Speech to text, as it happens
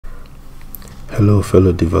Hello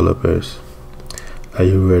fellow developers, are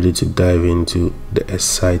you ready to dive into the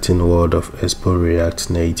exciting world of Expo React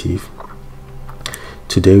Native?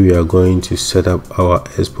 Today we are going to set up our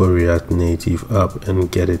Expo React Native app and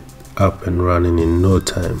get it up and running in no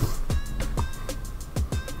time.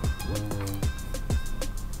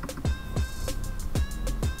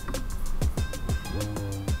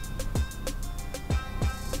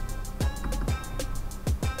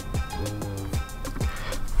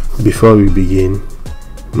 Before we begin,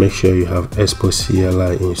 make sure you have Expo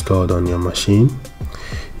CLI installed on your machine.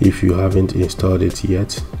 If you haven't installed it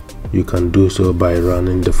yet, you can do so by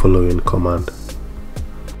running the following command.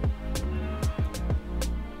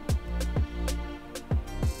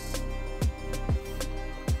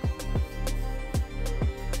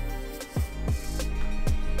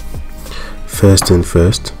 First thing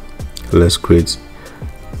first, let's create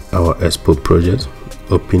our Expo project.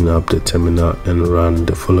 Open up the terminal and run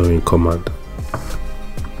the following command.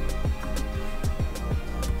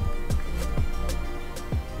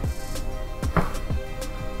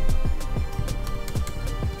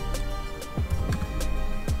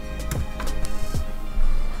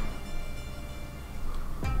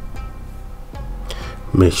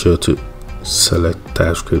 Make sure to select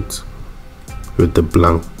TypeScript with the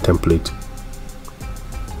blank template.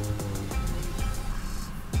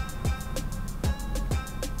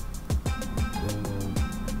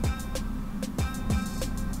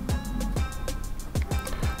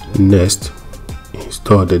 Next,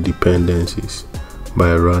 install the dependencies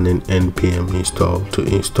by running npm install to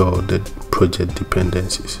install the project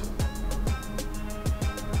dependencies.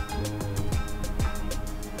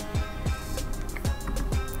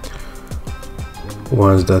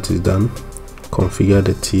 Once that is done, configure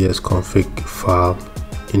the tsconfig file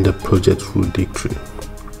in the project root directory.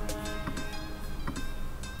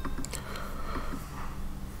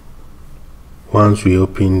 Once we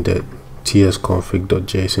open the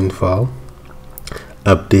tsconfig.json file,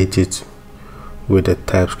 update it with the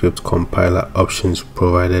TypeScript compiler options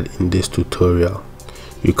provided in this tutorial.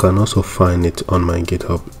 You can also find it on my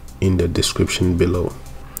GitHub in the description below.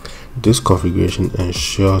 This configuration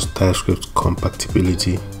ensures TypeScript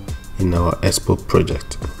compatibility in our Expo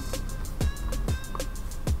project.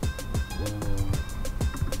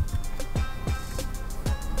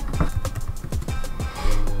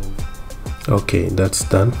 Okay, that's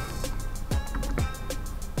done.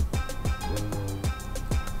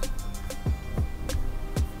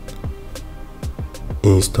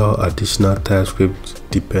 Install additional TypeScript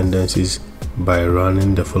dependencies by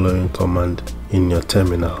running the following command in your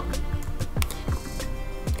terminal.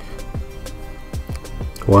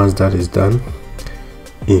 Once that is done,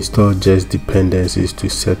 install Jest dependencies to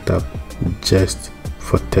set up Jest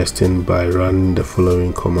for testing by running the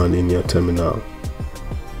following command in your terminal.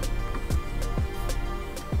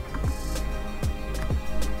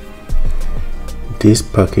 These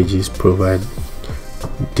packages provide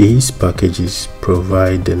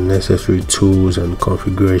the necessary tools and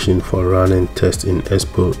configuration for running tests in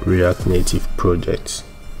Expo React Native projects.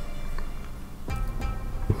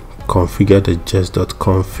 Configure the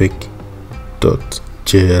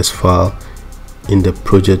jest.config.js file in the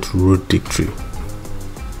project root directory.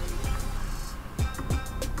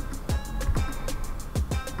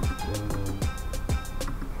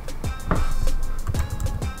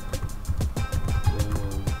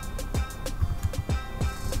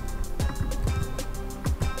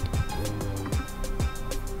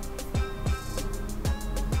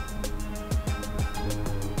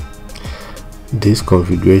 This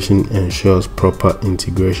configuration ensures proper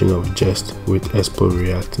integration of Jest with Expo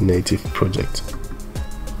React Native project.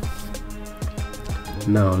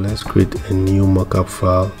 Now let's create a new mockup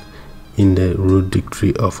file in the root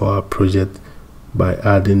directory of our project by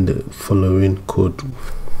adding the following code.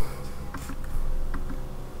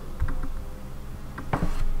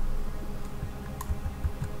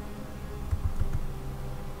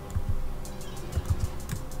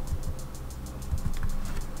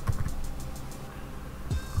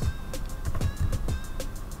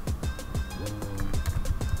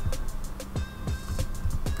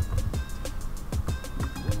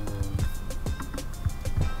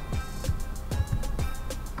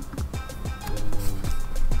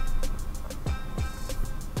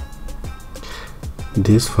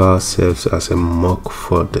 This file serves as a mock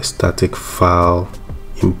for the static file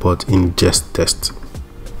import in Jest test.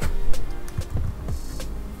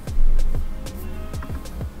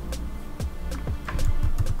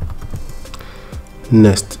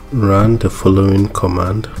 Next, run the following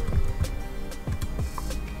command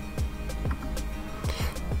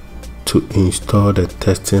to install the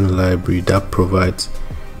testing library that provides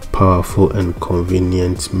powerful and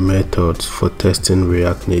convenient methods for testing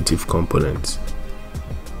React Native components.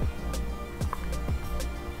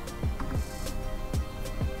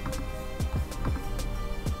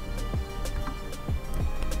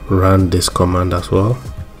 Run this command as well.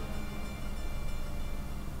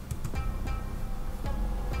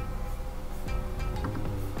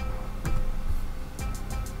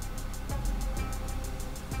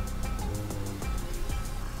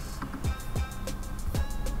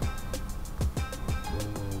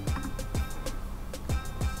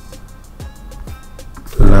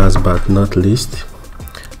 Last but not least,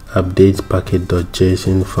 update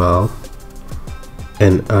package.json file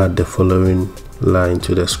and add the following line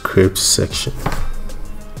to the scripts section.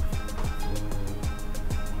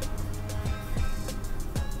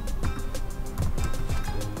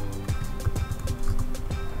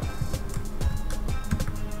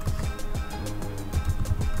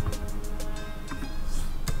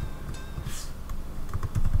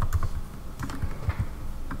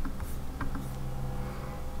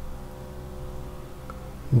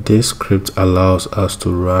 This script allows us to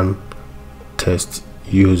run tests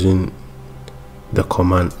using the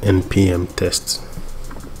command npm test.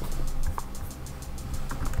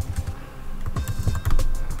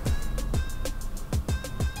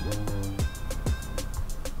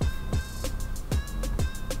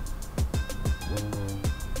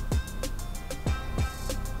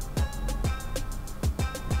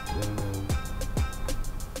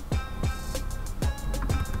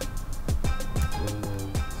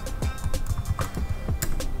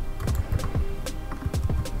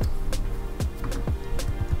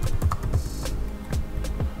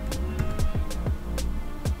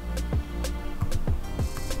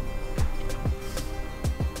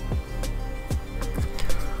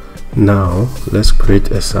 Now let's create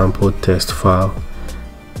a sample test file.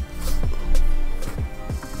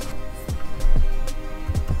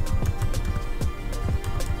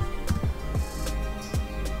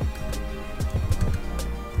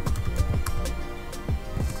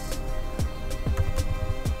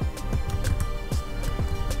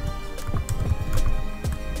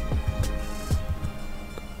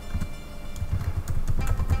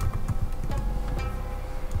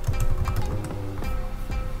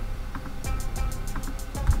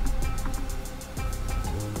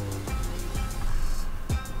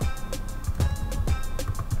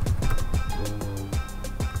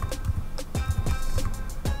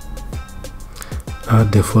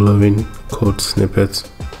 Add the following code snippets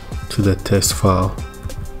to the test file.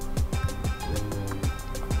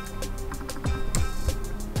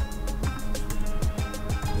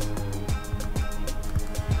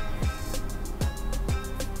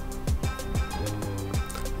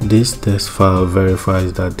 This test file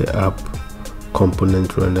verifies that the app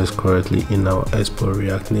component renders correctly in our Expo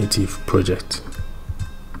React Native project.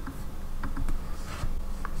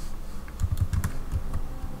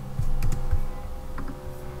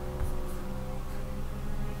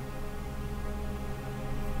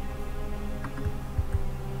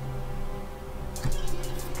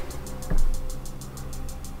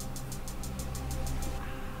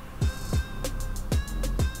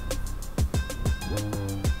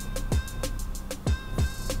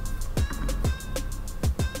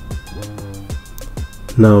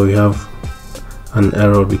 Now we have an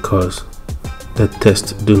error because the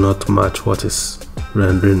tests do not match what is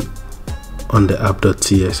rendering on the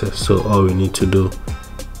app.css. So all we need to do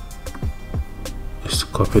is to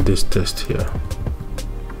copy this test here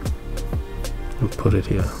and put it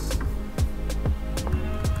here.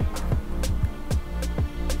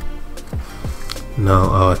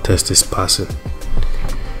 Now our test is passing.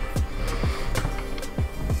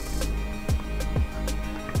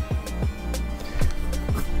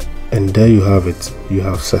 And there you have it. You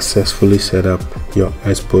have successfully set up your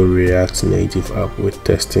Expo React Native app with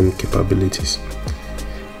testing capabilities.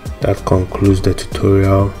 That concludes the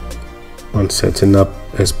tutorial on setting up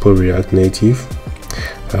Expo React Native.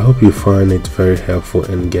 I hope you find it very helpful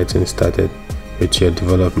in getting started with your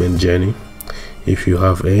development journey. If you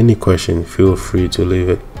have any question, feel free to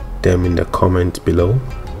leave them in the comments below.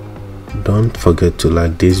 Don't forget to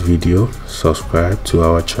like this video, subscribe to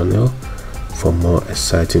our channel for more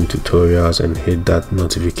exciting tutorials, and hit that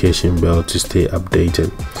notification bell to stay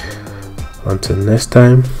updated. Until next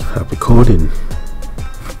time, happy coding.